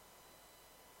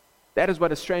 That is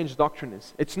what a strange doctrine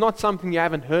is. It's not something you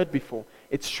haven't heard before.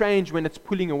 It's strange when it's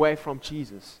pulling away from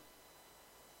Jesus.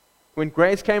 When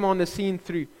grace came on the scene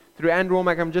through Andrew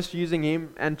Womack, I'm just using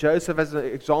him and Joseph as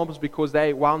examples because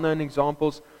they're well-known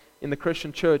examples in the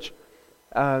Christian church.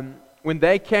 when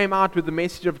they came out with the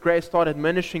message of grace, started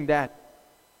ministering that,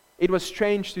 it was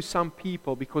strange to some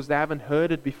people because they haven't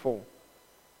heard it before.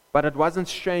 But it wasn't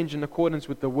strange in accordance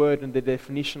with the word and the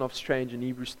definition of strange in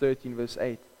Hebrews 13 verse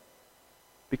 8.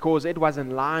 Because it was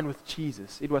in line with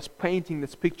Jesus. It was painting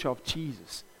this picture of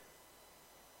Jesus.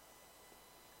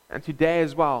 And today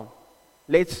as well,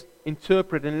 let's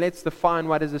interpret and let's define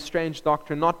what is a strange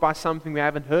doctrine, not by something we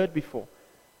haven't heard before,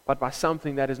 but by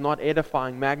something that is not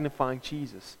edifying, magnifying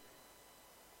Jesus.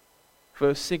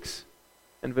 Verse 6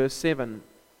 and verse 7.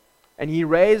 And He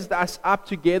raised us up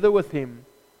together with Him.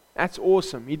 That's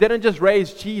awesome. He didn't just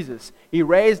raise Jesus. He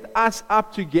raised us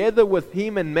up together with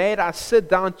Him and made us sit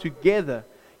down together,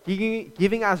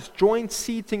 giving us joint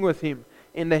seating with Him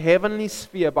in the heavenly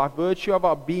sphere by virtue of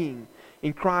our being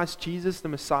in Christ Jesus the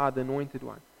Messiah, the Anointed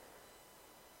One.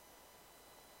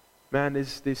 Man,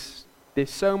 there's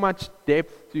so much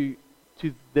depth to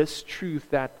this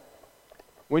truth that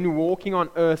when we're walking on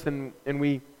earth and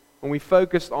when we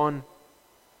focused on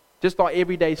just our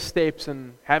everyday steps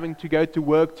and having to go to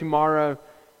work tomorrow,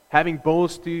 having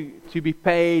bills to be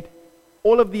paid,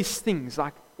 all of these things,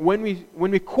 like when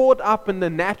we're caught up in the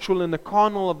natural and the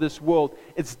carnal of this world,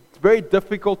 it's very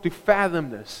difficult to fathom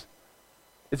this.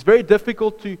 It's very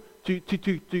difficult to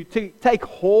take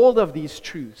hold of these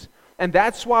truths. And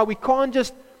that's why we can't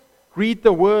just read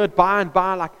the word by and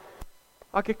by like,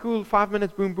 okay, cool, 5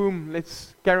 minutes, boom, boom,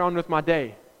 let's carry on with my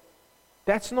day.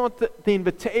 That's not the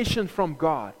invitation from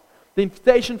God. The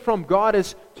invitation from God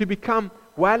is to become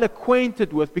well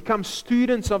acquainted with, become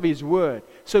students of His Word,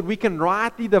 so that we can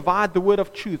rightly divide the word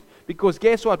of truth. Because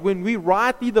guess what? When we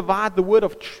rightly divide the word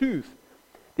of truth,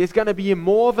 there's going to be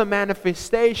more of a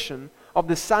manifestation of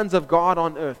the sons of God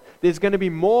on earth. There's going to be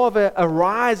more of a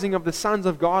rising of the sons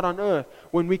of God on earth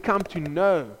when we come to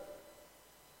know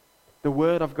the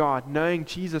Word of God, knowing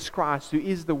Jesus Christ, who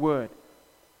is the Word,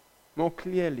 more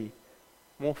clearly,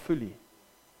 more fully.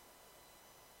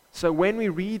 So when we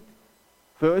read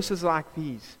verses like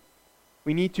these,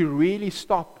 we need to really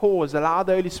stop, pause, allow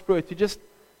the Holy Spirit to just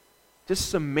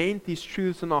cement these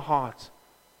truths in our hearts.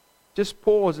 Just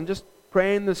pause and just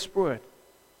pray in the Spirit.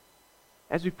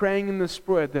 As we're praying in the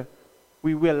Spirit,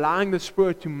 we're allowing the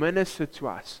Spirit to minister to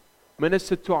us,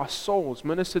 minister to our souls,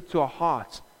 minister to our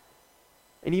hearts,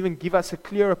 and even give us a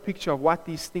clearer picture of what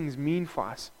these things mean for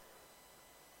us.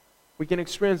 We can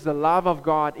experience the love of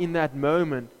God in that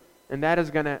moment, and that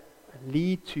is going to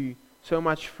lead to so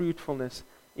much fruitfulness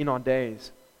in our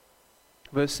days.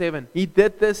 Verse 7, He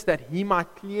did this that He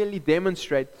might clearly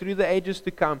demonstrate through the ages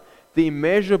to come the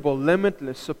immeasurable,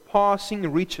 limitless,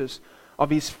 surpassing riches of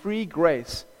His free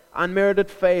grace, unmerited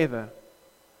favor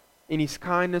in His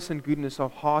kindness and goodness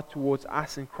of heart towards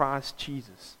us in Christ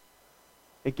Jesus.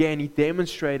 Again, He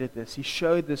demonstrated this. He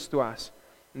showed this to us.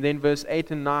 And then verse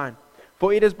 8 and 9.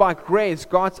 For it is by grace,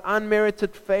 God's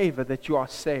unmerited favor, that you are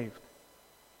saved,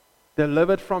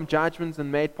 delivered from judgments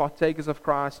and made partakers of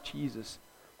Christ Jesus,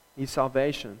 His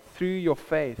salvation, through your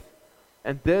faith.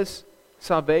 And this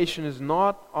salvation is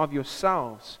not of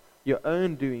yourselves, your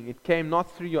own doing. It came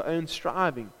not through your own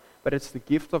striving, but it's the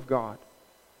gift of God.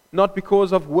 Not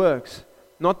because of works,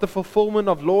 not the fulfillment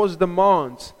of law's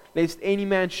demands, lest any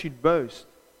man should boast.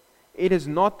 It is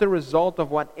not the result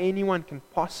of what anyone can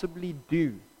possibly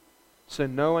do, so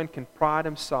no one can pride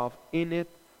himself in it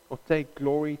or take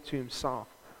glory to himself.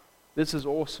 This is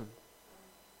awesome.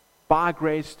 By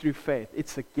grace through faith,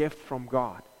 it's a gift from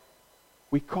God.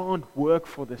 We can't work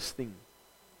for this thing.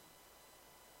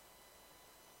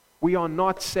 We are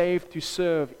not saved to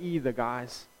serve either,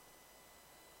 guys.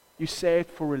 You're saved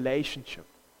for relationship.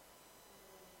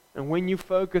 And when you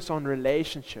focus on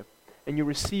relationship and you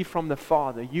receive from the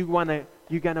Father, you're going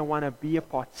to want to be a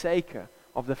partaker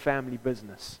of the family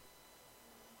business.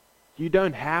 You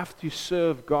don't have to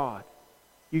serve God.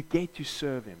 You get to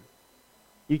serve Him.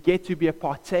 You get to be a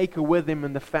partaker with Him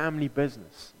in the family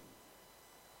business.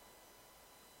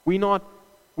 We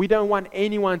don't want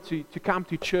anyone to come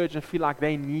to church and feel like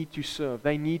they need to serve.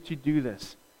 They need to do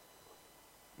this.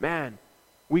 Man,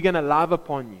 we're going to love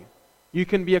upon you. You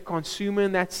can be a consumer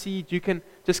in that seat. You can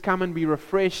just come and be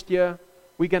refreshed here.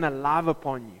 We're going to love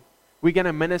upon you. We're going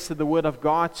to minister the Word of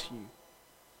God to you.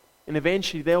 And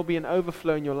eventually there'll be an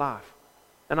overflow in your life.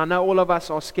 And I know all of us,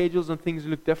 our schedules and things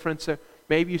look different, so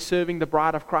maybe you're serving the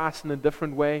bride of Christ in a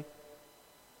different way.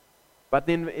 But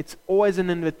then it's always an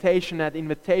invitation. That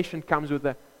invitation comes with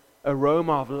an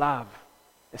aroma of love,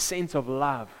 a sense of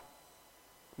love.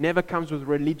 It never comes with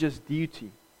religious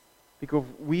duty, because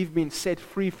we've been set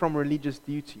free from religious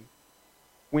duty.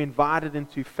 We're invited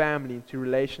into family, into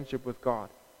relationship with God.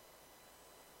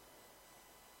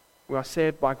 We are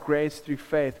saved by grace through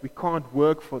faith. We can't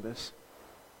work for this.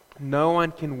 No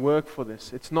one can work for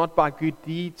this. It's not by good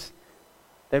deeds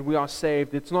that we are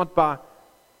saved. It's not by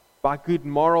good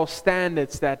moral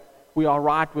standards that we are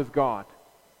right with God.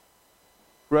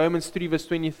 Romans 3 verse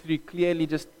 23 clearly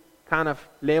just kind of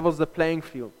levels the playing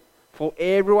field. For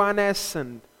everyone has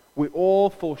sinned. We all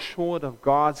fall short of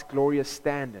God's glorious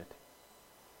standard.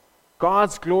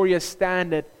 God's glorious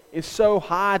standard is so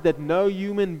high that no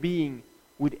human being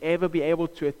would ever be able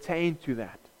to attain to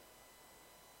that.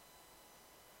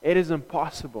 It is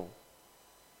impossible.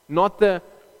 Not the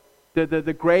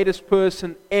greatest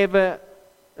person ever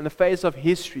in the face of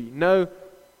history. No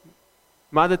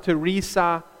Mother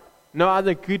Teresa, no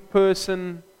other good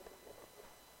person.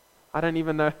 I don't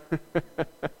even know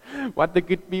what the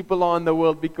good people are in the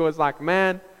world, because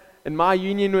man, in my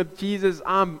union with Jesus,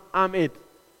 I'm it.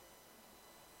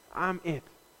 I'm it.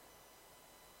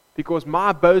 Because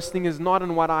my boasting is not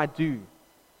in what I do.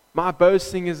 My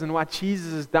boasting is in what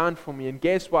Jesus has done for me. And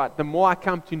guess what? The more I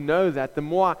come to know that, the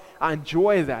more I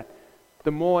enjoy that,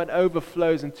 the more it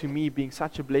overflows into me being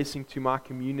such a blessing to my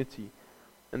community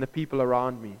and the people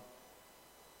around me.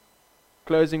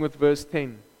 Closing with verse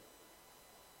 10.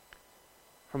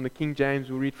 From the King James,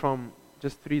 we'll read from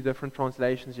just 3 different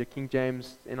translations here. King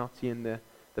James, NLT, and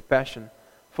the Passion.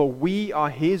 For we are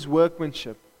His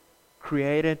workmanship,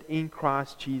 created in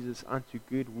Christ Jesus unto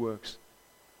good works,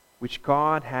 which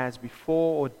God has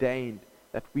before ordained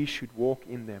that we should walk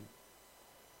in them.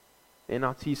 The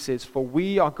NLT says, for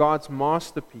we are God's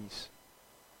masterpiece.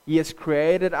 He has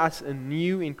created us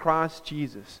anew in Christ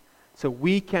Jesus, so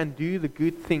we can do the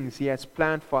good things He has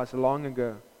planned for us long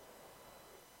ago.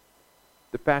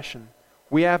 The Passion.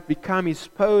 We have become His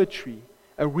poetry,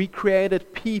 a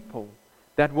recreated people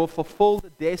that will fulfill the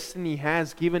destiny He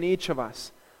has given each of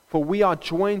us. For we are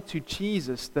joined to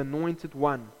Jesus, the Anointed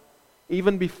One.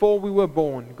 Even before we were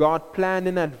born, God planned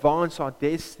in advance our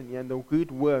destiny and the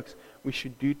good works we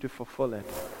should do to fulfill it.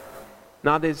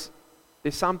 Now there's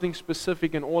something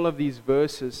specific in all of these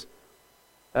verses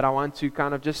that I want to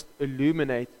kind of just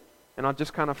illuminate, and I'll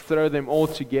just kind of throw them all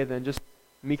together and just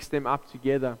mix them up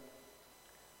together.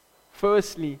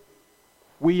 Firstly,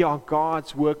 we are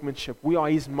God's workmanship. We are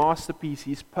His masterpiece,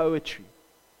 His poetry.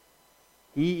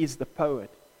 He is the poet.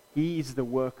 He is the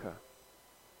worker.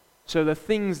 So the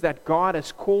things that God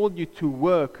has called you to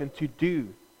work and to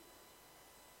do,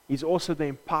 He's also the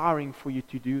empowering for you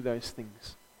to do those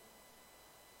things.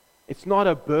 It's not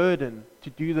a burden to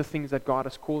do the things that God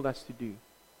has called us to do.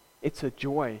 It's a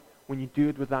joy when you do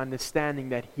it with the understanding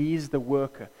that He is the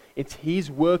worker. It's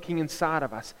His working inside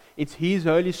of us. It's His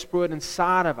Holy Spirit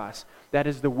inside of us that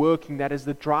is the working, that is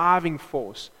the driving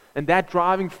force. And that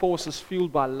driving force is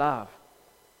fueled by love.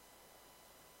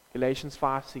 Galatians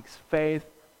 5:6, faith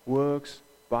works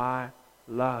by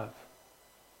love.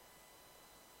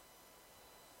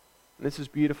 And this is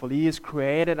beautiful. He has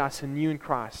created us anew in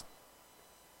Christ.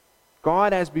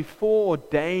 God has before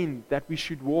ordained that we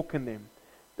should walk in them.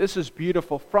 This is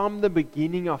beautiful. From the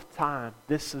beginning of time,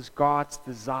 this is God's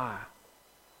desire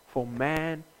for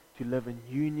man to live in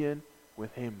union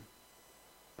with Him.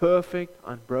 Perfect,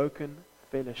 unbroken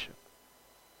fellowship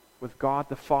with God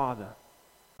the Father.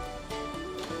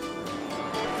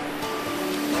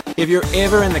 If you're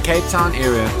ever in the Cape Town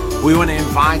area, we want to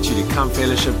invite you to come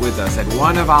fellowship with us at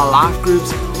one of our life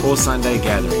groups or Sunday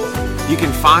gatherings. You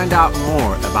can find out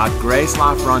more about Grace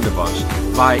Life Rondebosch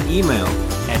via email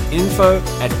at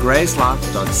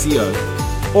info@gracelife.co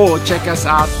or check us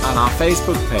out on our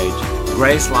Facebook page,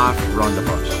 Grace Life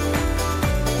Rondebosch.